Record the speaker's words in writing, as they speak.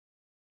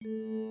நண்பர்களுக்கு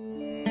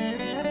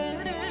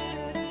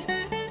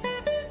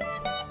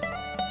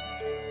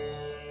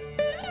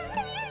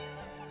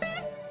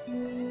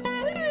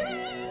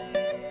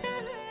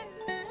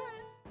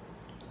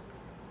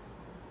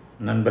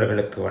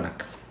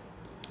வணக்கம்.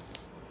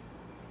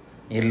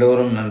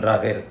 எல்லோரும்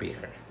நன்றாக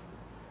இருப்பீர்கள்.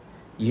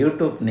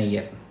 யூடியூப்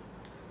நேயர்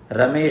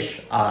ரமேஷ்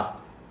ஆர்.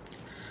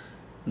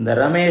 இந்த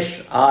ரமேஷ்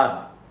ஆர்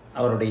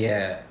அவருடைய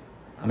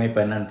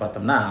அமைப்பு என்னன்னு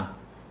பார்த்தோம்னா,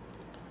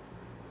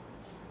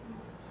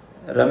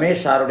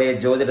 ரமேஷ் ஆருடைய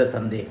ஜோதிட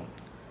சந்தேகம்: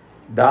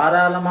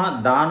 தாராளமாக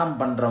தானம்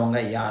பண்ணுறவங்க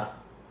யார்?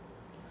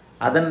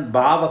 அதன்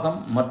பாவகம்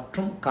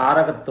மற்றும்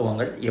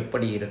காரகத்துவங்கள்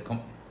எப்படி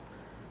இருக்கும்?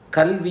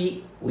 கல்வி,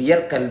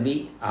 உயர்கல்வி,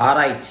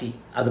 ஆராய்ச்சி,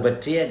 அது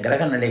பற்றிய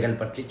கிரக நிலைகள்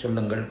பற்றி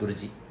சொல்லுங்கள்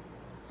குருஜி.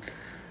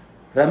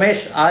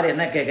 ரமேஷ் ஆர்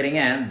என்ன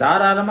கேட்குறீங்க?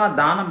 தாராளமாக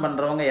தானம்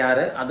பண்ணுறவங்க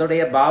யார்?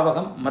 அதோடைய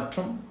பாவகம்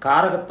மற்றும்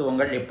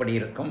காரகத்துவங்கள் எப்படி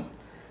இருக்கும்?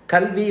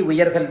 கல்வி,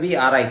 உயர்கல்வி,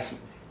 ஆராய்ச்சி.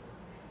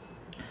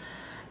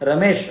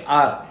 ரமேஷ்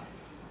ஆர்,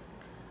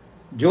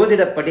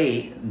 ஜோதிடப்படி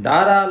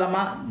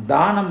தாராளமாக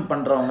தானம்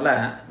பண்ணுறவங்கள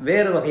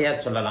வேறு வகையாக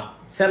சொல்லலாம்.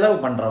 செலவு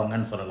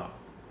பண்ணுறவங்கன்னு சொல்லலாம்.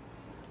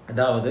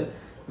 அதாவது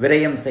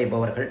விரயம்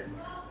செய்பவர்கள்.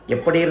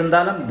 எப்படி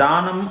இருந்தாலும்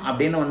தானம்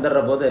அப்படின்னு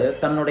வந்துடுற போது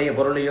தன்னுடைய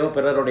பொருளையோ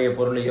பிறருடைய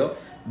பொருளையோ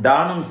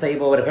தானம்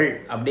செய்பவர்கள்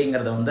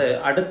அப்படிங்கிறத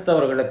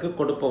அடுத்தவர்களுக்கு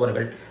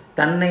கொடுப்பவர்கள்,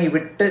 தன்னை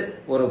விட்டு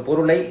ஒரு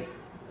பொருளை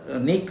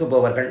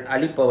நீக்குபவர்கள்,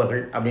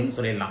 அளிப்பவர்கள் அப்படின்னு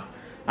சொல்லிடலாம்.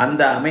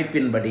 அந்த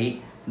அமைப்பின்படி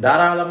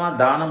தாராளமாக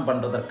தானம்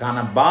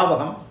பண்ணுறதற்கான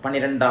பாவகம்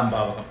 12ஆம்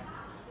பாவகம்.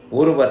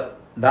 ஒருவர்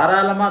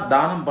தாராளமாக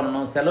தானம்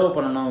பண்ணணும், செலவு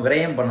பண்ணணும்,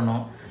 விரயம்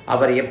பண்ணணும்.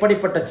 அவர்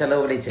எப்படிப்பட்ட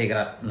செலவுகளை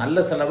செய்கிறார்? நல்ல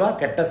செலவா,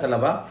 கெட்ட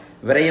செலவா,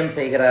 விரயம்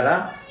செய்கிறாரா,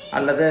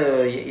 அல்லது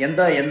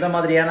எந்த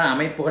மாதிரியான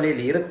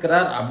அமைப்புகளில்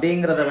இருக்கிறார்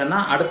அப்படிங்கிறத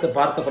வேணால் அடுத்து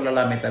பார்த்து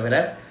கொள்ளலாமே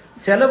தவிர,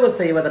 செலவு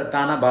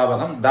செய்வதற்கான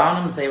பாவகம்,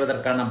 தானம்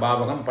செய்வதற்கான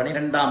பாவகம்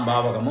 12ஆம்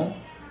பாவகமும்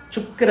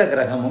சுக்கிர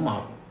கிரகமும்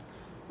ஆகும்.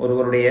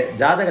 ஒருவருடைய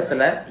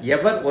ஜாதகத்தில்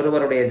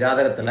ஒருவருடைய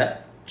ஜாதகத்தில்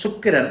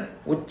சுக்கிரன்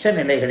உச்ச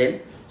நிலைகளில்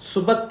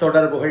சுப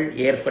தொடர்புகள்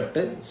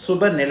ஏற்பட்டு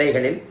சுப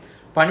நிலைகளில்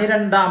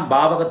 12ஆம்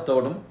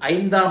பாவகத்தோடும்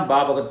 5ஆம்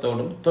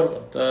பாவகத்தோடும்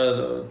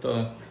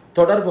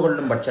தொடர்பு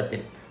கொள்ளும்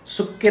பட்சத்தில்,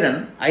 சுக்கிரன்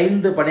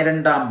 5,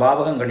 12ஆம்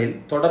பாவகங்களில்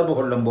தொடர்பு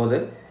கொள்ளும் போது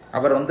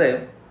அவர்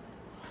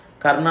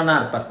கர்ணனாக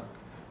இருப்பார்.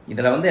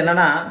 இதில்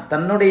என்னென்னா,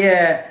 தன்னுடைய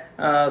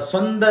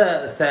சொந்த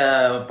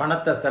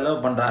பணத்தை செலவு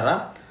பண்ணுறாரா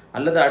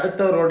அல்லது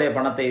அடுத்தவர்களுடைய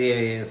பணத்தை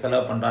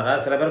செலவு பண்ணுறாரா?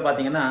 சில பேர்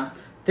பார்த்திங்கன்னா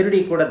திருடி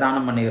கூட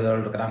தானம்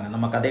பண்ணிக்கிறவர்கள் இருக்கிறாங்க.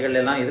 நம்ம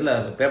கதைகள்லாம் இதில்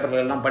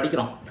பேப்பர்களெல்லாம்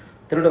படிக்கிறோம்.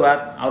 திருடுவார்.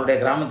 அவருடைய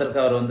கிராமத்திற்கு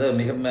அவர்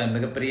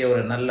மிகப்பெரிய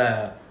ஒரு நல்ல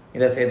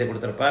இதை செய்து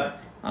கொடுத்துருப்பார்.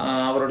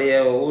 அவருடைய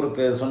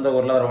ஊருக்கு, சொந்த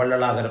ஊரில் அவர்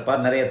வள்ளலாக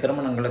இருப்பார். நிறைய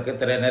திருமணங்களுக்கு,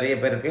 நிறைய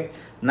பேருக்கு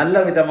நல்ல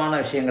விதமான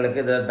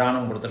விஷயங்களுக்கு இதை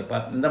தானம்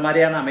கொடுத்துருப்பார். இந்த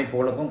மாதிரியான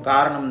அமைப்புகளுக்கும்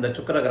காரணம் இந்த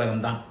சுக்கிர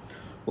கிரகம் தான்.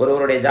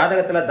 ஒருவருடைய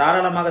ஜாதகத்தில்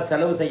தாராளமாக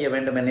செலவு செய்ய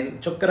வேண்டுமெனில்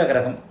சுக்கிர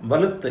கிரகம்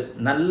வலுத்து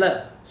நல்ல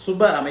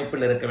சுப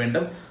அமைப்பில் இருக்க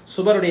வேண்டும்.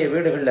 சுபருடைய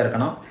வீடுகளில்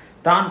இருக்கணும்.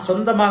 தான்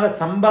சொந்தமாக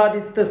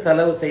சம்பாதித்து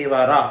செலவு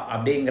செய்வாரா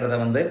அப்படிங்கிறத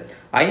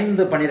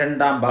 5,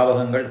 12ஆம்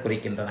பாவகங்கள்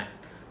குறிக்கின்றன.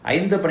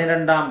 5,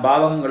 12ஆம்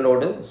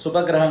பாவகங்களோடு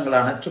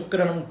சுபகிரகங்களான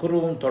சுக்கிரனும்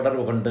குருவும்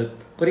தொடர்பு கொண்டு,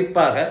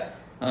 குறிப்பாக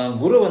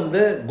குரு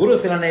குரு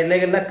சில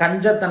நிலைகளில்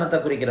கஞ்சத்தனத்தை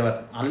குறிக்கிறவர்,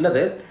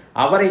 அல்லது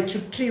அவரை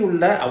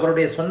சுற்றியுள்ள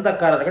அவருடைய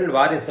சொந்தக்காரர்கள்,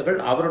 வாரிசுகள்,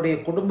 அவருடைய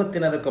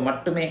குடும்பத்தினருக்கு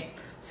மட்டுமே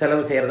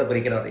செலவு செய்கிறத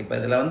குறிக்கிறவர். இப்போ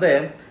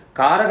இதில்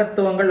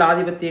காரகத்துவங்கள்,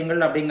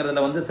 ஆதிபத்தியங்கள்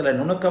அப்படிங்கிறதுல சில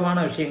நுணுக்கமான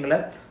விஷயங்களை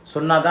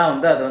சொன்னால்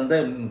தான் அது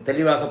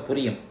தெளிவாக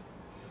புரியும்.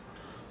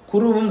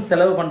 குருவும்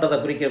செலவு பண்ணுறதை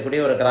குறிக்கக்கூடிய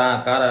ஒரு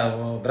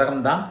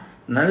கிரகம் தான்.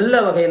 நல்ல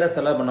வகையில்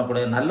செலவு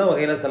பண்ணக்கூடிய, நல்ல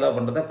வகையில் செலவு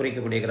பண்ணுறதை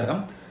குறிக்கக்கூடிய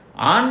கிரகம்.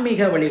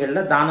 ஆன்மீக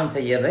வழிகளில் தானம்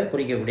செய்யதை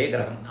குறிக்கக்கூடிய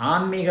கிரகம்.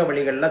 ஆன்மீக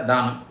வழிகளில்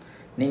தானம்.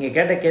 நீங்கள்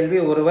கேட்ட கேள்வி,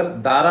 ஒருவர்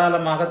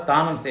தாராளமாக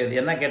தானம் செய்வது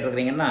என்ன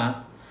கேட்டிருக்கிறீங்கன்னா,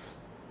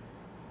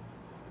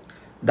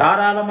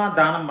 தாராளமாக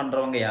தானம்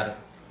பண்ணுறவங்க யார்?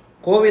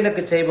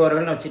 கோவிலுக்கு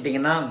செய்பவர்கள்னு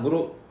வச்சுட்டிங்கன்னா, குரு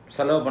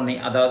செலவு பண்ணி,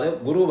 அதாவது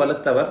குரு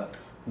வலுத்தவர்,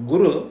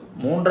 குரு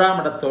 3ஆம்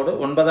இடத்தோடு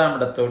 9ஆம்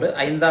இடத்தோடு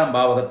 5ஆம்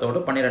பாவகத்தோடு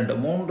 12,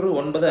 3,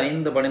 9,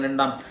 5,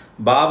 12ஆம்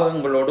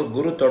பாவகங்களோடு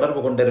குரு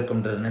தொடர்பு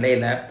கொண்டிருக்கின்ற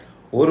நிலையில்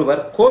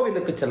ஒருவர்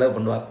கோவிலுக்கு செலவு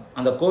பண்ணுவார்.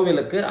 அந்த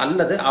கோவிலுக்கு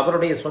அல்லது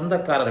அவருடைய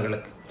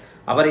சொந்தக்காரர்களுக்கு,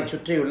 அவரை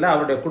சுற்றியுள்ள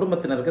அவருடைய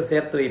குடும்பத்தினருக்கு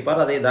சேர்த்து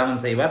வைப்பார். அதை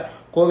தானம் செய்வார்.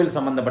 கோவில்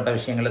சம்பந்தப்பட்ட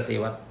விஷயங்களை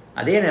செய்வார்.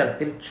 அதே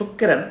நேரத்தில்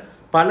சுக்கிரன்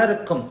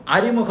பலருக்கும்,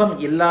 அறிமுகம்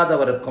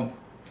இல்லாதவருக்கும்,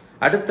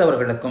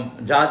 அடுத்தவர்களுக்கும்,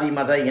 ஜாதி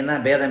மத இன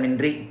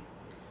பேதமின்றி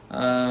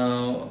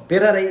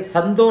பிறரை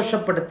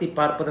சந்தோஷப்படுத்தி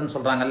பார்ப்பதுன்னு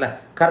சொல்கிறாங்கல்ல,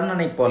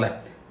 கர்ணனை போல.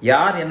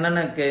 யார்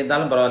என்னன்னு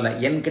இருந்தாலும் பரவாயில்ல,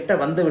 என்கிட்ட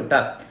வந்து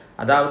விட்டார்,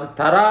 அதாவது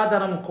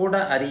தராதரம் கூட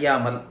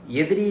அறியாமல்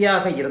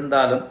எதிரியாக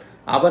இருந்தாலும்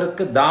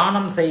அவருக்கு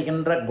தானம்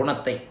செய்கின்ற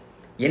குணத்தை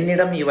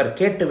என்னிடம் இவர்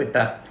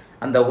கேட்டுவிட்டார்,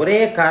 அந்த ஒரே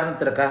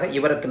காரணத்திற்காக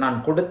இவருக்கு நான்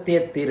கொடுத்தே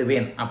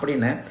தீருவேன்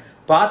அப்படின்னு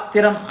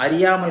பாத்திரம்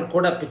அறியாமல்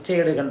கூட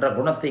பிச்சையிடுகின்ற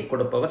குணத்தை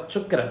கொடுப்பவர்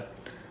சுக்கிரன்.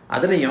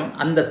 அதுலேயும்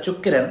அந்த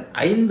சுக்கிரன்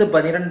 5,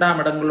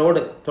 12ஆம்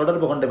இடங்களோடு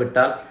தொடர்பு கொண்டு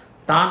விட்டால்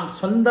தான்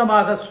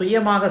சொந்தமாக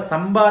சுயமாக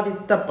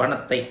சம்பாதித்த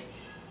பணத்தை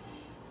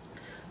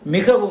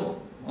மிகவும்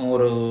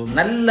ஒரு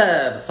நல்ல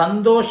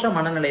சந்தோஷ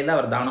மனநிலையில்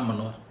அவர் தானம்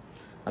பண்ணுவார்.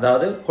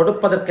 அதாவது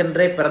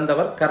கொடுப்பதற்கென்றே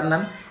பிறந்தவர்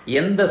கர்ணன்,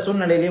 எந்த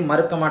சூழ்நிலையிலையும்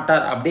மறுக்க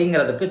மாட்டார்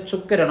அப்படிங்கிறதுக்கு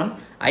சுக்கிரனும்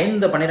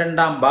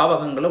 5-12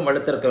 பாவகங்களும்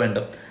வலுத்திருக்க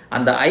வேண்டும்.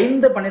 அந்த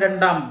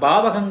 5-12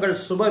 பாவகங்கள்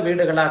சுப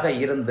வீடுகளாக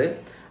இருந்து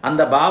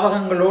அந்த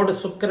பாவகங்களோடு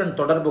சுக்கிரன்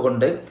தொடர்பு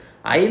கொண்டு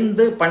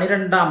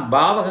 5-12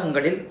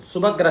 பாவகங்களில்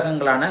சுப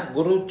கிரகங்களான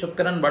குரு,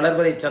 சுக்கிரன்,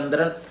 வளர்வரை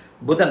சந்திரன்,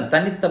 புதன்,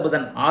 தனித்த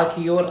புதன்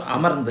ஆகியோர்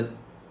அமர்ந்து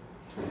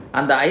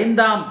அந்த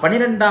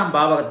 5-12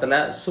 பாவகத்தில்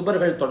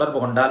சுபர்கள் தொடர்பு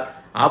கொண்டால்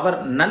அவர்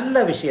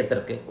நல்ல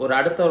விஷயத்திற்கு, ஒரு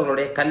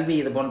அடுத்தவர்களுடைய கல்வி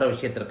இது போன்ற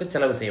விஷயத்திற்கு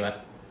செலவு செய்வார்.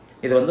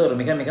 இது ஒரு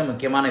மிக மிக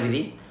முக்கியமான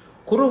விதி.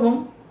 குருவும்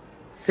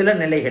சில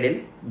நிலைகளில்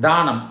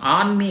தானம்,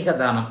 ஆன்மீக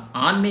தானம்,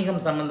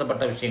 ஆன்மீகம்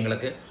சம்பந்தப்பட்ட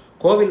விஷயங்களுக்கு,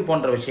 கோவில்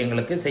போன்ற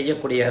விஷயங்களுக்கு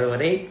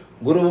செய்யக்கூடியவரை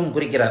குருவும்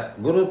குறிக்கிறார்.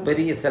 குரு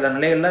பெரிய சில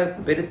நிலைகளில்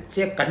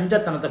பெரிய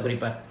கஞ்சத்தனத்தை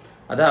குறிப்பார்.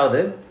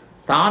 அதாவது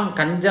தான்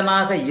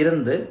கஞ்சனாக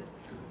இருந்து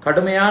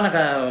கடுமையான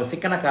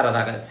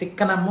சிக்கனக்காரராக,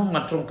 சிக்கனமும்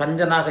மற்றும்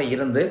கஞ்சனாக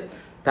இருந்து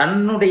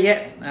தன்னுடைய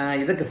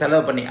இதுக்கு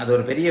செலவு பண்ணி, அது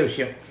ஒரு பெரிய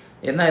விஷயம்.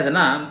 என்ன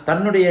இதுனா,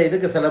 தன்னுடைய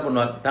இதுக்கு செலவு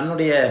பண்ணுவார்,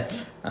 தன்னுடைய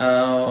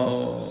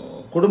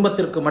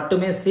குடும்பத்திற்கு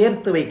மட்டுமே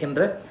சேர்த்து வைக்கின்ற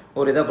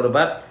ஒரு இதை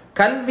கொடுப்பார்.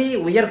 கல்வி,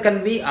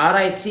 உயர்கல்வி,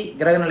 ஆராய்ச்சி,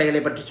 கிரக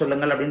நிலைகளை பற்றி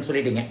சொல்லுங்கள் அப்படின்னு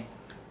சொல்லிட்டீங்க.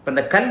 இப்போ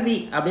இந்த கல்வி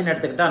அப்படின்னு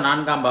எடுத்துக்கிட்டால்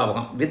 4ஆம்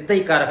பாவகம்,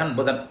 வித்தைக்காரகன்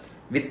புதன்,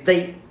 வித்தை,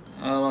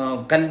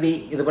 கல்வி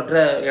இது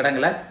பற்ற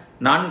இடங்களை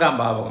 4ஆம்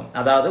பாவகம்,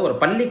 அதாவது ஒரு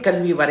பள்ளி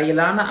கல்வி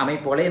வரையிலான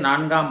அமைப்புகளை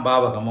 4ஆம்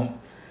பாவகமும்,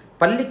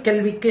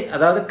 பள்ளிக்கல்விக்கு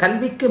அதாவது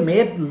கல்விக்கு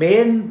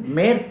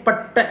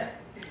மேற்பட்ட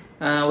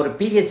ஒரு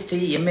பிஹெச்டி,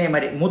 எம்ஏ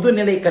மாதிரி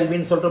முதுநிலை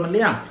கல்வின்னு சொல்கிறோம்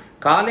இல்லையா,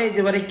 காலேஜ்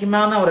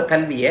வரைக்குமான ஒரு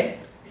கல்வியை,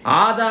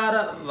 ஆதார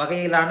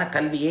வகையிலான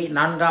கல்வியை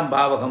 4ஆம்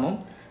பாவகமும்,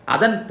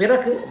 அதன்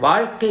பிறகு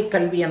வாழ்க்கை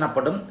கல்வி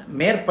எனப்படும்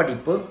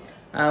மேற்படிப்பு,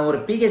 ஒரு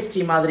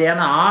பிஹெச்டி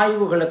மாதிரியான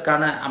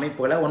ஆய்வுகளுக்கான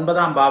அமைப்புகளை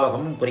 9ஆம்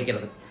பாவகமும்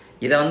குறிக்கிறது.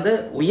 இதை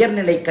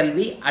உயர்நிலை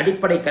கல்வி,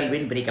 அடிப்படை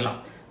கல்வின்னு பிரிக்கலாம்.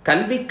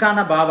 கல்விக்கான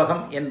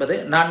பாவகம் என்பது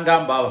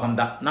 4ஆம் பாவகம்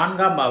தான்.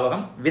 4ஆம்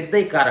பாவகம்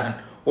வித்தைக்காரகன்,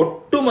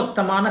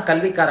 ஒட்டுமொத்தமான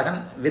கல்விக்காரகன்,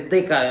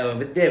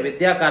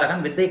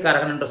 வித்யாக்காரகன்,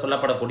 வித்தைக்காரகன் என்று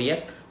சொல்லப்படக்கூடிய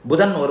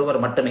புதன் ஒருவர்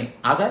மட்டுமே.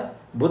 ஆக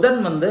புதன்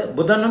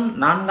புதனும்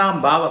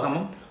 4ஆம்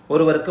பாவகமும்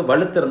ஒருவருக்கு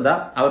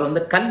வலுத்திருந்தால்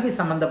அவர் கல்வி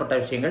சம்பந்தப்பட்ட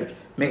விஷயங்கள்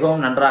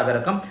மிகவும் நன்றாக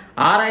இருக்கும்.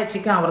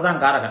 ஆராய்ச்சிக்கும் அவர்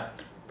தான் காரகன்.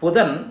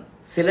 புதன்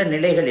சில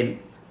நிலைகளில்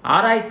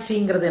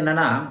ஆராய்ச்சிங்கிறது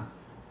என்னன்னா,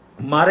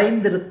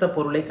 மறைந்திருத்த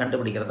பொருளை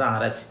கண்டுபிடிக்கிறது தான்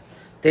ஆராய்ச்சி.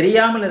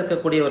 தெரியாமல்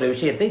இருக்கக்கூடிய ஒரு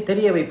விஷயத்தை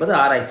தெரிய வைப்பது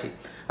ஆராய்ச்சி.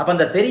 அப்போ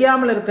அந்த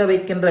தெரியாமல் இருக்க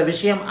வைக்கின்ற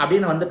விஷயம்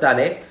அப்படின்னு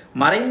வந்துட்டாலே,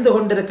 மறைந்து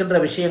கொண்டிருக்கின்ற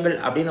விஷயங்கள்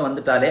அப்படின்னு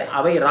வந்துட்டாலே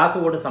அவை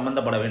ராகுவோடு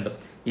சம்பந்தப்பட வேண்டும்,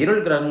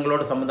 இருள்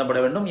கிரகங்களோடு சம்பந்தப்பட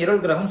வேண்டும்.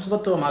 இருள் கிரகம்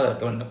சுபத்துவமாக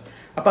இருக்க வேண்டும்.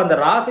 அப்போ அந்த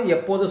ராகு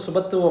எப்போது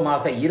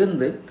சுபத்துவமாக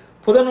இருந்து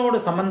புதனோடு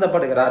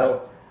சம்பந்தப்படுகிறாரோ,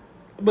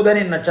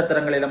 புதனின்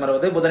நட்சத்திரங்களில்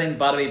அமர்வது, புதனின்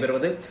பார்வை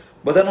பெறுவது,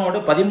 புதனோடு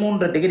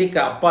 13 டிகிரிக்கு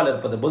அப்பால்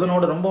இருப்பது,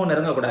 புதனோடு ரொம்பவும்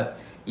நெருங்கக்கூடாது,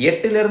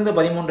 8லிருந்து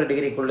 13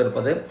 டிகிரிக்குள்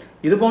இருப்பது,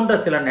 இது போன்ற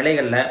சில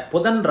நிலைகளில்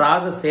புதன்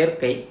ராகு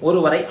சேர்க்கை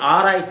ஒருவரை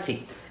ஆராய்ச்சி,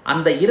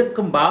 அந்த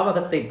இருக்கும்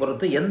பாவகத்தை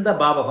பொறுத்து எந்த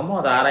பாவகமோ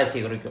அது ஆராய்ச்சி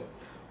குறிக்கும்.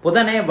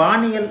 புதனே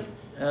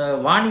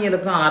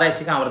வானியலுக்கும்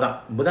ஆராய்ச்சிக்கும் அவர் தான்.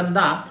 புதன்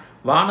தான்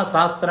வான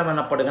சாஸ்திரம்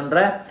எனப்படுகின்ற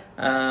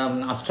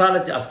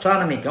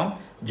அஸ்ட்ரானமிக்கும்,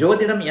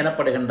 ஜோதிடம்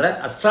எனப்படுகின்ற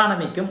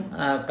அஸ்ட்ரானமிக்கும்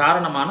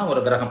காரணமான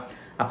ஒரு கிரகம்.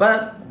 அப்போ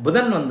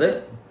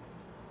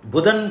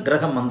புதன்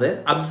கிரகம்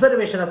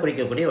அப்சர்வேஷனை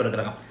குறிக்கக்கூடிய ஒரு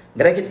கிரகம்.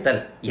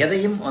 கிரகித்தல்,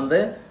 எதையும்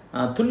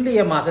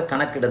துல்லியமாக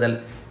கணக்கிடுதல்,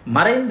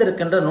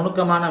 மறைந்திருக்கின்ற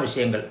நுணுக்கமான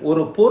விஷயங்கள்,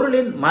 ஒரு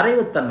பொருளின்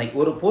மறைவுத்தன்மை,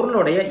 ஒரு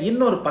பொருளுடைய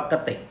இன்னொரு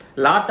பக்கத்தை,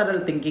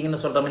 லாட்டரல்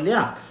திங்கிங்னு சொல்கிறோம்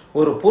இல்லையா,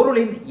 ஒரு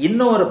பொருளின்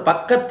இன்னொரு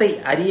பக்கத்தை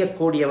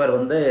அறியக்கூடியவர்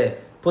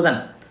புதன்.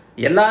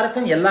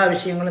 எல்லாருக்கும் எல்லா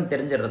விஷயங்களும்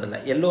தெரிஞ்சிடறதில்ல,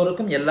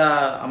 எல்லோருக்கும் எல்லா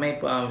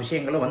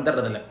விஷயங்களும்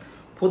வந்துடுறதில்ல.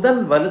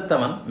 புதன்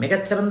வலுத்தவன்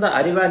மிகச்சிறந்த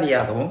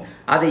அறிவாளியாகவும்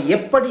அதை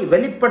எப்படி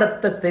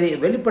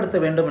வெளிப்படுத்த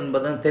வேண்டும்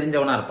என்பதும்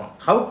தெரிஞ்சவனாக இருப்பான்.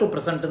 ஹவு டு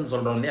ப்ரெசென்ட்னு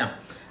சொல்கிறோம் இல்லையா.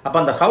 அப்போ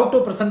அந்த ஹவு டு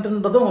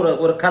ப்ரெசென்ட்ன்றதும்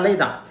ஒரு கலை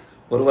தான்.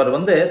 ஒருவர்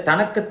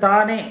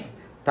தனக்குத்தானே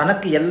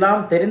தனக்கு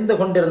எல்லாம் தெரிந்து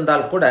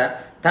கொண்டிருந்தால் கூட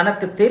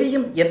தனக்கு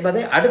தெரியும்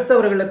என்பதை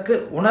அடுத்தவர்களுக்கு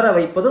உணர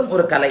வைப்பதும்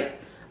ஒரு கலை.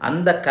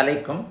 அந்த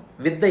கலைக்கும்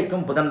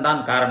வித்தைக்கும் புதன்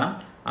தான் காரணம்.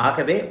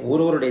 ஆகவே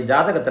ஒருவருடைய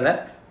ஜாதகத்தில்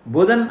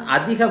புதன்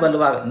அதிக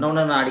வலுவாக,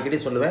 இன்னொன்று நான் அடிக்கடி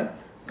சொல்லுவேன்,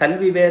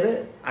 கல்வி வேறு,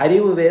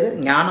 அறிவு வேறு,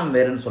 ஞானம்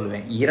வேறுன்னு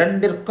சொல்லுவேன்.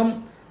 இரண்டிற்கும்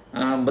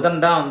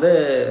புதன் தான்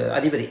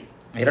அதிபதி.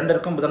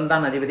 இரண்டிற்கும் புதன்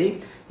தான் அதிபதி.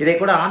 இதை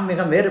கூட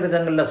ஆன்மீகம் வேறு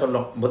விதங்களில்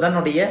சொல்லும்.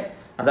 புதனுடைய,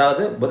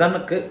 அதாவது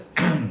புதனுக்கு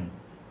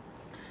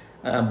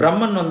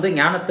பிரம்மன்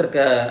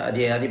ஞானத்திற்கு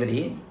அதிபதி.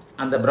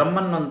 அந்த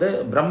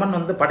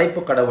பிரம்மன்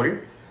படைப்பு கடவுள்.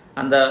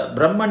 அந்த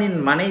பிரம்மனின்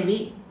மனைவி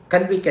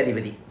கல்விக்கு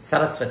அதிபதி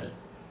சரஸ்வதி.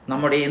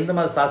 நம்முடைய இந்து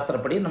மத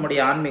சாஸ்திரப்படி, நம்முடைய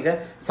ஆன்மீக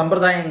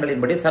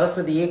சம்பிரதாயங்களின்படி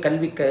சரஸ்வதியே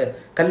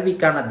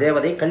கல்விக்கான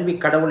தேவதை, கல்வி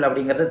கடவுள்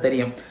அப்படிங்கிறது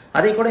தெரியும்.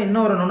 அதை கூட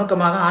இன்னொரு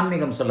நுணுக்கமாக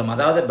ஆன்மீகம் சொல்லும்.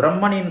 அதாவது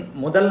பிரம்மனின்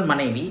முதல்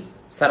மனைவி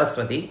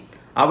சரஸ்வதி,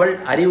 அவள்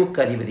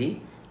அறிவுக்கு அதிபதி.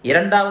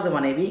 இரண்டாவது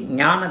மனைவி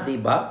ஞான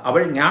தீபா,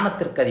 அவள்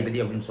ஞானத்திற்கு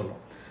அதிபதி அப்படின்னு சொல்லும்.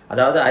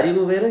 அதாவது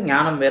அறிவு வேறு,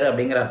 ஞானம் வேறு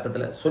அப்படிங்கிற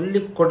அர்த்தத்தில்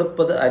சொல்லிக்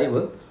கொடுப்பது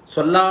அறிவு,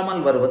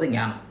 சொல்லாமல் வருவது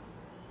ஞானம்.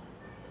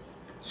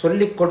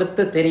 சொல்லிக்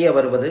கொடுத்து தெரிய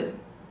வருவது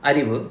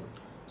அறிவு,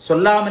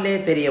 சொல்லாமலே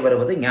தெரிய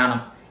வருவது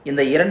ஞானம்.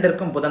 இந்த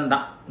இரண்டிற்கும் புதன்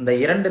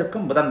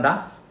தான்.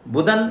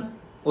 புதன்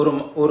ஒரு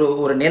ஒரு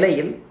ஒரு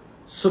நிலையில்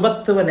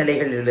சுபத்துவ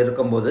நிலைகளில்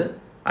இருக்கும்போது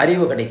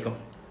அறிவு கிடைக்கும்,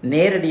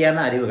 நேரடியான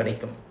அறிவு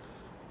கிடைக்கும்.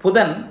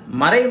 புதன்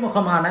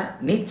மறைமுகமான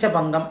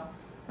நீச்சபங்கம்,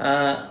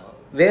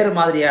 வேறு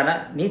மாதிரியான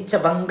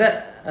நீச்சபங்க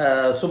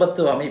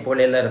சுபத்துவ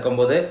அமைப்புகளில்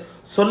இருக்கும்போது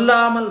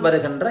சொல்லாமல்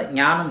வருகின்ற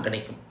ஞானம்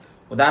கிடைக்கும்.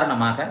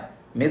 உதாரணமாக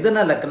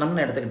மிதுன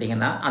லக்னம்னு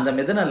எடுத்துக்கிட்டிங்கன்னா, அந்த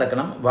மிதுன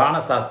லக்னம்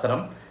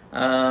வானசாஸ்திரம்,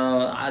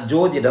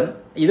 ஜோதிடம்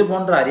இது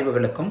போன்ற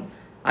அறிவுகளுக்கும்,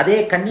 அதே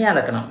கன்னியா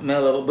லக்னம்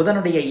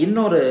புதனுடைய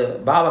இன்னொரு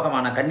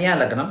பாவகமான கன்னியா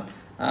லக்னம்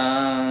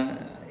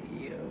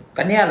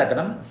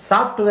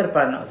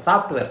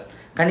சாஃப்ட்வேர்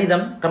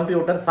கணிதம்,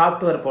 கம்ப்யூட்டர்,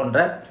 சாஃப்ட்வேர் போன்ற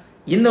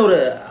இன்னொரு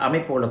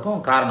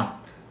அமைப்புகளுக்கும் காரணம்.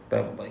 இப்போ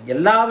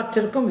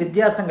எல்லாவற்றிற்கும்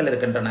வித்தியாசங்கள்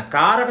இருக்கின்றன.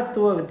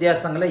 காரகத்துவ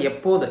வித்தியாசங்களை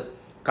எப்போது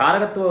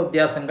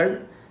வித்தியாசங்கள்,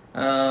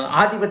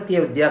 ஆதிபத்திய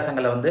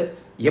வித்தியாசங்களை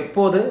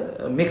எப்போது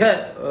மிக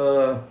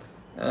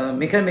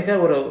மிக மிக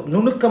ஒரு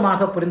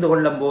நுணுக்கமாக புரிந்து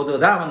கொள்ளும் போது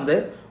தான்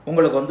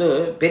உங்களுக்கு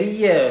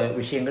பெரிய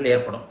விஷயங்கள்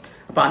ஏற்படும்.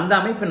 அப்போ அந்த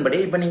அமைப்பின்படி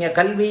இப்போ நீங்கள்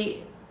கல்வி,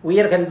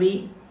 உயர்கல்வி,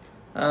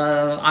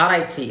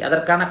 ஆராய்ச்சி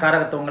அதற்கான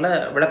காரகத்துவங்களை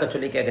விளக்க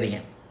சொல்லி கேட்குறீங்க.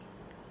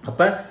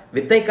 அப்போ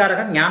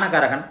வித்தைக்காரகன்,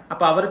 ஞானகாரகன்.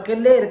 அப்போ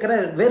அவருக்குள்ளே இருக்கிற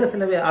வேறு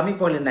சில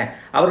அமைப்புகள் என்ன,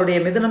 அவருடைய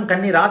மிதுனம்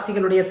கன்னி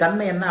ராசிகளுடைய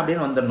தன்மை என்ன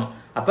அப்படின்னு வந்துடணும்.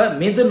 அப்போ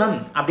மிதுனம்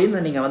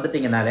அப்படின்னு நீங்கள்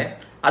வந்துட்டீங்கனாலே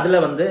அதில்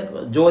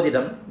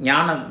ஜோதிடம்,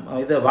 ஞானம்,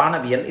 இது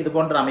வானவியல் இது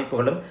போன்ற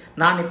அமைப்புகளும்,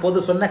 நான் இப்போது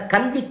சொன்ன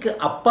கல்விக்கு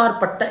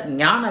அப்பாற்பட்ட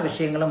ஞான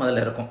விஷயங்களும்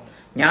அதில் இருக்கும்.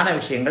 ஞான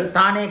விஷயங்கள்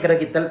தானே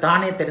கிரகித்தல்,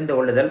 தானே தெரிந்து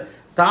கொள்ளுதல்,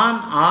 தான்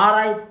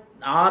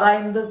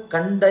ஆராய்ந்து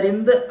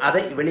கண்டறிந்து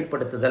அதை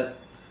வெளிப்படுத்துதல்,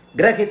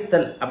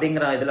 கிரகித்தல்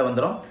அப்படிங்கிற இதில்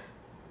வந்துடும்.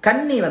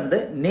 கன்னி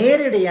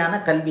நேரடியான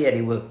கல்வி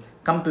அறிவு,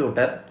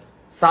 கம்ப்யூட்டர்,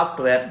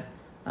 சாஃப்ட்வேர்,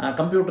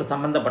 கம்ப்யூட்டர்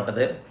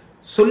சம்பந்தப்பட்டது,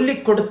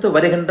 சொல்லிக் கொடுத்து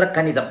வருகின்ற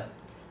கணிதம்,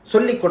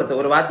 சொல்லிக் கொடுத்து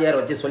ஒரு வாத்தியார்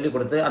வச்சு சொல்லிக்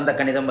கொடுத்து அந்த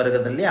கணிதம்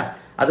வருகிறது இல்லையா,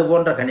 அது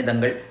போன்ற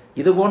கணிதங்கள்,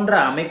 இது போன்ற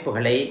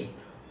அமைப்புகளை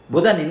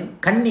புதனின்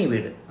கன்னி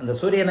வீடு, அந்த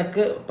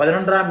சூரியனுக்கு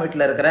 11ஆம்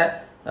வீட்டில் இருக்கிற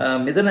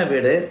மிதுன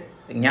வீடு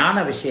ஞான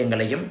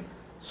விஷயங்களையும்,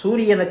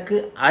 சூரியனுக்கு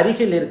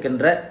அருகில்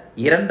இருக்கின்ற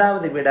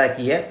 2வது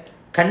வீடாகிய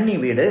கன்னி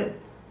வீடு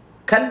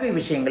கல்வி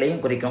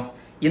விஷயங்களையும் குறிக்கும்.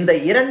 இந்த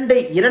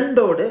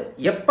இரண்டோடு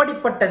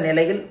எப்படிப்பட்ட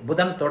நிலையில்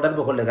புதன்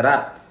தொடர்பு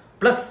கொள்ளுகிறார்,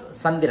 பிளஸ்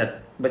சந்திரன்.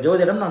 இப்போ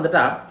ஜோதிடம்னு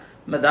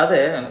அதாவது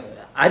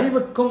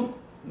அறிவுக்கும்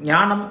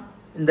ஞானம்,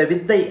 இந்த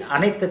வித்தை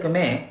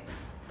அனைத்துக்குமே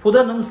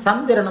புதனும்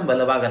சந்திரனும்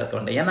வலுவாக இருக்க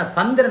வேண்டும். ஏன்னா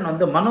சந்திரன்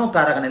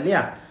மனோகாரகன்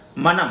இல்லையா,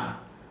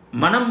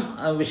 மனம்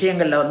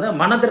விஷயங்களில்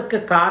மனதிற்கு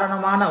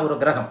காரணமான ஒரு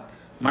கிரகம்,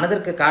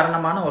 மனதிற்கு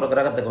காரணமான ஒரு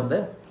கிரகத்துக்கு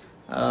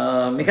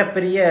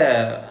மிகப்பெரிய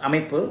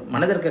அமைப்பு,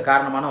 மனதிற்கு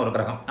காரணமான ஒரு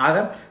கிரகம்.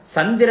 ஆக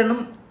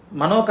சந்திரனும்,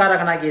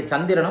 மனோகாரகனாகிய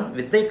சந்திரனும்,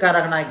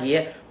 வித்தைக்காரகனாகிய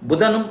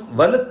புதனும்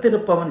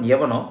வலுத்திருப்பவன்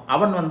எவனோ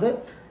அவன்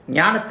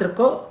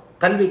ஞானத்திற்கோ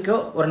கல்விக்கோ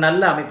ஒரு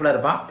நல்ல அமைப்பில்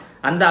இருப்பான்.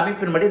 அந்த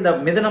அமைப்பின்படி இந்த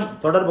மிதுனம்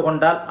தொடர்பு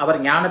கொண்டால் அவர்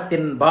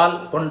ஞானத்தின் பால்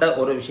கொண்ட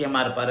ஒரு விஷயமா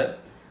இருப்பார்.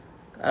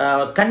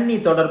 கன்னி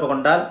தொடர்பு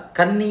கொண்டால்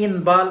கன்னியின்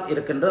பால்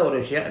இருக்கின்ற ஒரு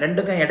விஷயம்.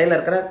 ரெண்டுக்கும் இடையில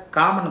இருக்கிற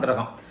காமன்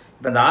கிரகம்.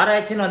 இப்போ இந்த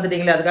ஆராய்ச்சின்னு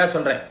வந்துட்டீங்களே, அதுக்காக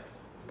சொல்கிறேன்.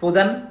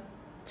 புதன்,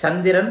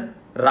 சந்திரன்,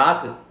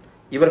 ராகு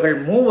இவர்கள்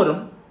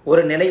மூவரும்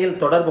ஒரு நிலையில்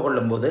தொடர்பு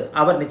கொள்ளும்போது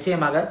அவர்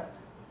நிச்சயமாக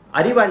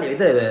அறிவாளி,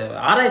 இது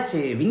ஆராய்ச்சி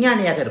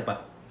விஞ்ஞானியாக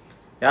இருப்பார்.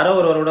 யாரோ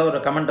ஒருவரோட ஒரு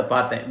கமெண்ட்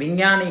பார்த்தேன்,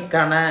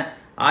 விஞ்ஞானிக்கான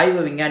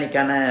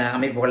விஞ்ஞானிக்கான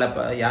அமைப்புகளை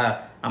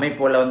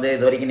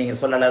இது வரைக்கும் நீங்கள்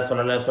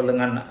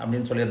சொல்லுங்க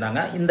அப்படின்னு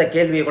சொல்லியிருந்தாங்க. இந்த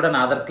கேள்வியை கூட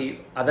நான்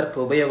அதற்கு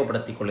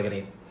உபயோகப்படுத்திக்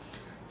கொள்கிறேன்.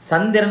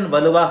 சந்திரன்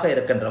வலுவாக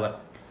இருக்கின்றவர்,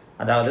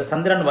 அதாவது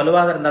சந்திரன்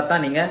வலுவாக இருந்தால்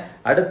தான் நீங்கள்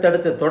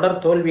அடுத்தடுத்து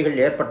தொடர்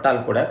தோல்விகள்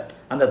ஏற்பட்டால் கூட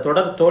அந்த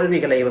தொடர்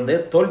தோல்விகளை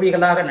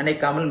தோல்விகளாக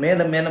நினைக்காமல்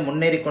மேலும் மேலும்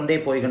முன்னேறி கொண்டே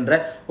போகின்ற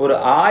ஒரு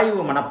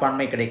ஆய்வு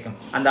மனப்பான்மை கிடைக்கும்.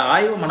 அந்த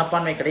ஆய்வு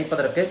மனப்பான்மை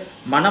கிடைப்பதற்கு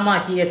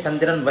மனமாகிய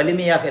சந்திரன்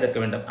வலிமையாக இருக்க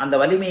வேண்டும். அந்த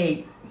வலிமையை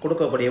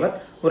கொடுக்கக்கூடியவர்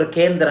ஒரு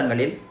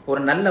கேந்திரங்களில்,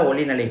 ஒரு நல்ல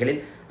ஒளிநிலைகளில்,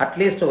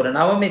 அட்லீஸ்ட் ஒரு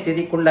நவமி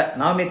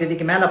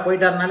திதிக்கு மேலே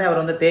போயிட்டார்னாலே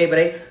அவர்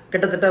தேய்பிரை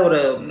கிட்டத்தட்ட ஒரு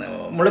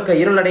முழுக்க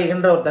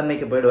இருளடைகின்ற ஒரு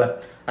தன்மைக்கு போயிடுவார்.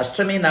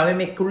 அஷ்டமி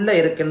நவமிக்குள்ளே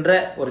இருக்கின்ற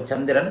ஒரு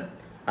சந்திரன்,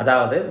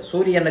 அதாவது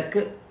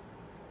சூரியனுக்கு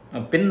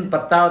பின்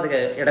 10வது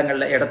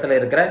இடத்துல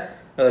இருக்கிற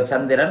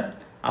சந்திரன்,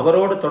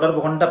 அவரோடு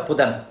தொடர்பு கொண்ட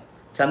புதன்,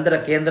 சந்திர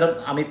கேந்திரம்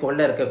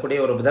அமைப்புகளில் இருக்கக்கூடிய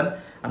ஒரு புதன்,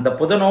 அந்த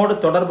புதனோடு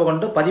தொடர்பு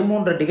கொண்டு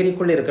 13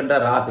 டிகிரிக்குள் இருக்கின்ற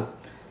ராகு,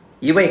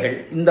 இவைகள்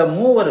இந்த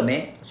மூவருமே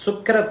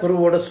சுக்கிர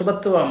குருவோடு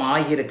சுபத்துவம்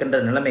ஆகியிருக்கின்ற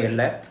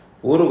நிலைமைகளில்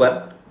ஒருவர்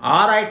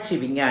ஆராய்ச்சி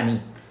விஞ்ஞானி,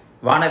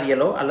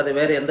 வானவியலோ அல்லது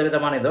வேறு எந்த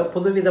விதமான இதோ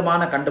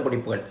புதுவிதமான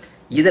கண்டுபிடிப்புகள்,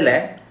 இதில்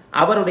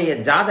அவருடைய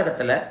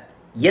ஜாதகத்தில்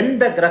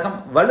எந்த கிரகம்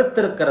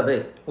வலுத்திருக்கிறது,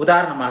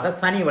 உதாரணமாக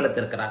சனி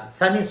வலுத்திருக்கிறார்,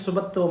 சனி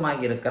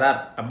சுபத்துவமாகி இருக்கிறார்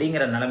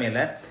அப்படிங்கிற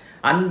நிலைமையில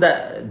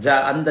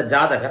அந்த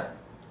ஜாதகர்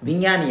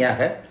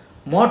விஞ்ஞானியாக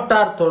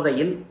மோட்டார்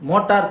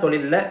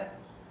தொழிலில்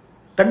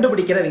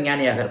கண்டுபிடிக்கிற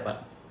விஞ்ஞானியாக இருப்பார்.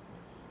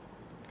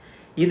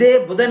 இதே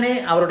புதனே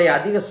அவருடைய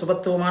அதிக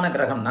சுபத்துவமான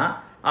கிரகம்னா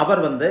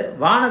அவர்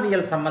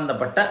வானவியல்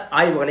சம்பந்தப்பட்ட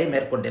ஆய்வுகளை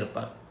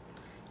மேற்கொண்டிருப்பார்.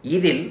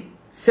 இதில்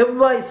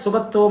செவ்வாய்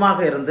சுபத்துவமாக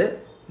இருந்து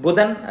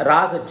புதன்,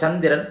 ராகு,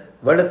 சந்திரன்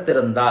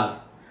வலுத்திருந்தால்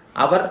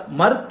அவர்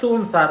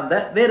மருத்துவம் சார்ந்த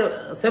வேறு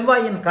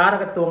செவ்வாயின்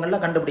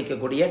காரகத்துவங்களில்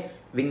கண்டுபிடிக்கக்கூடிய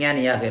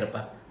விஞ்ஞானியாக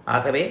இருப்பார்.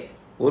 ஆகவே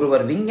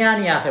ஒருவர்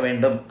விஞ்ஞானியாக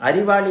வேண்டும்,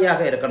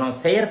 அறிவாளியாக இருக்கணும்,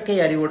 செயற்கை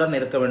அறிவுடன்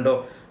இருக்க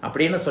வேண்டும்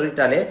அப்படின்னு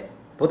சொல்லிட்டாலே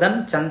புதன்,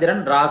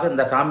 சந்திரன், ராகு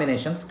இந்த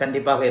காம்பினேஷன்ஸ்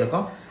கண்டிப்பாக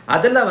இருக்கும்.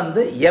 அதில்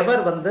வந்து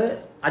எவர் வந்து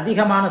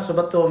அதிகமான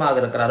சுபத்துவமாக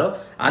இருக்கிறாரோ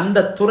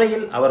அந்த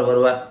துறையில் அவர்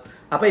வருவார்.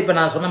 அப்போ இப்போ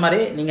நான் சொன்ன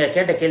மாதிரி நீங்கள்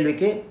கேட்ட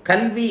கேள்விக்கு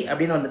கல்வி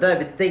அப்படின்னு வந்துட்டு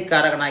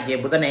வித்தைக்காரகனாகிய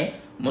புதனே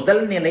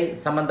முதல் நிலை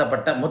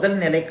சம்பந்தப்பட்ட முதல்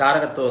நிலை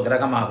காரகத்துவ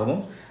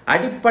கிரகமாகவும்,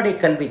 அடிப்படை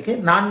கல்விக்கு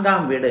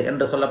 4ஆம் வீடு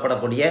என்று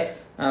சொல்லப்படக்கூடிய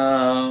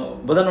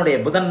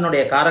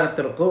புதனுடைய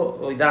காரகத்திற்கு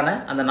இதான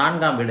அந்த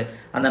 4ஆம் வீடு,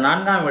 அந்த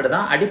 4ஆம் வீடு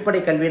தான்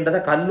அடிப்படை கல்வின்றதை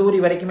கல்லூரி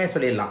வரைக்குமே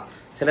சொல்லிடலாம்.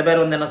 சில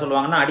பேர் வந்து என்ன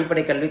சொல்லுவாங்கன்னா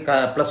அடிப்படை கல்வி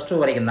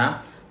 +2 வரைக்கும் தான்,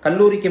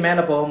 கல்லூரிக்கு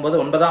மேலே போகும்போது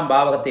 9ஆம்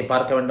பாவகத்தை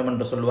பார்க்க வேண்டும்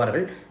என்று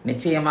சொல்வார்கள்.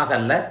 நிச்சயமாக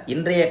அல்ல.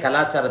 இன்றைய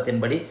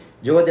கலாச்சாரத்தின்படி,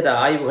 ஜோதிட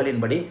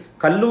ஆய்வுகளின்படி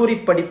கல்லூரி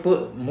படிப்பு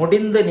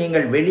முடிந்து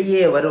நீங்கள்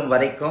வெளியே வரும்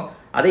வரைக்கும்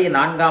அதை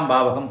 4ஆம்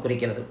பாவகம்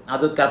குறிக்கிறது.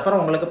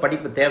 அதுக்கப்புறம் உங்களுக்கு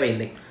படிப்பு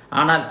தேவையில்லை.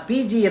 ஆனால்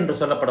பிஜி என்று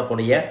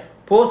சொல்லப்படக்கூடிய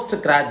போஸ்ட்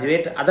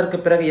கிராஜுவேட், அதற்கு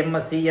பிறகு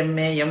எம்எஸ்சி,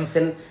 எம்ஏ,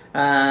 எம்ஃபில்,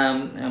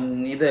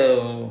 இது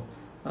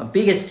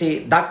பிஹெச்டி,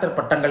 டாக்டர்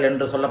பட்டங்கள்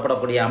என்று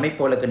சொல்லப்படக்கூடிய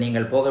அமைப்புகளுக்கு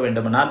நீங்கள் போக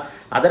வேண்டுமானால்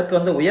அதற்கு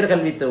வந்து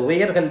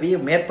உயர்கல்வி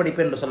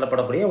மேற்படிப்பு என்று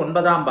சொல்லப்படக்கூடிய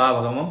 9ஆம்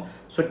பாவகமும்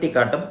சுட்டி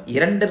காட்டும்.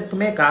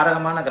 இரண்டிற்குமே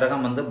காரகமான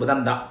கிரகம் வந்து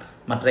புதன் தான்,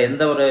 மற்ற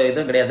எந்த ஒரு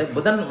இதுவும் கிடையாது.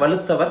 புதன்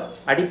வலுத்தவர்,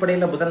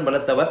 அடிப்படையில் புதன்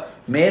வலுத்தவர்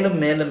மேலும்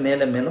மேலும்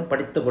மேலும் மேலும்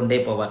படித்து கொண்டே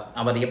போவார்.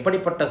 அவர்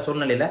எப்படிப்பட்ட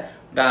சூழ்நிலையில்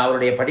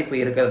அவருடைய படிப்பு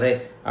இருக்கிறது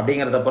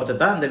அப்படிங்கிறத பொறுத்து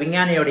தான் இந்த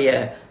விஞ்ஞானியுடைய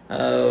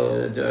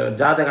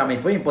ஜாதக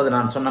அமைப்பும் இப்போது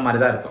நான் சொன்ன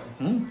மாதிரி தான்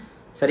இருக்கும்.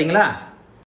 சரிங்களா?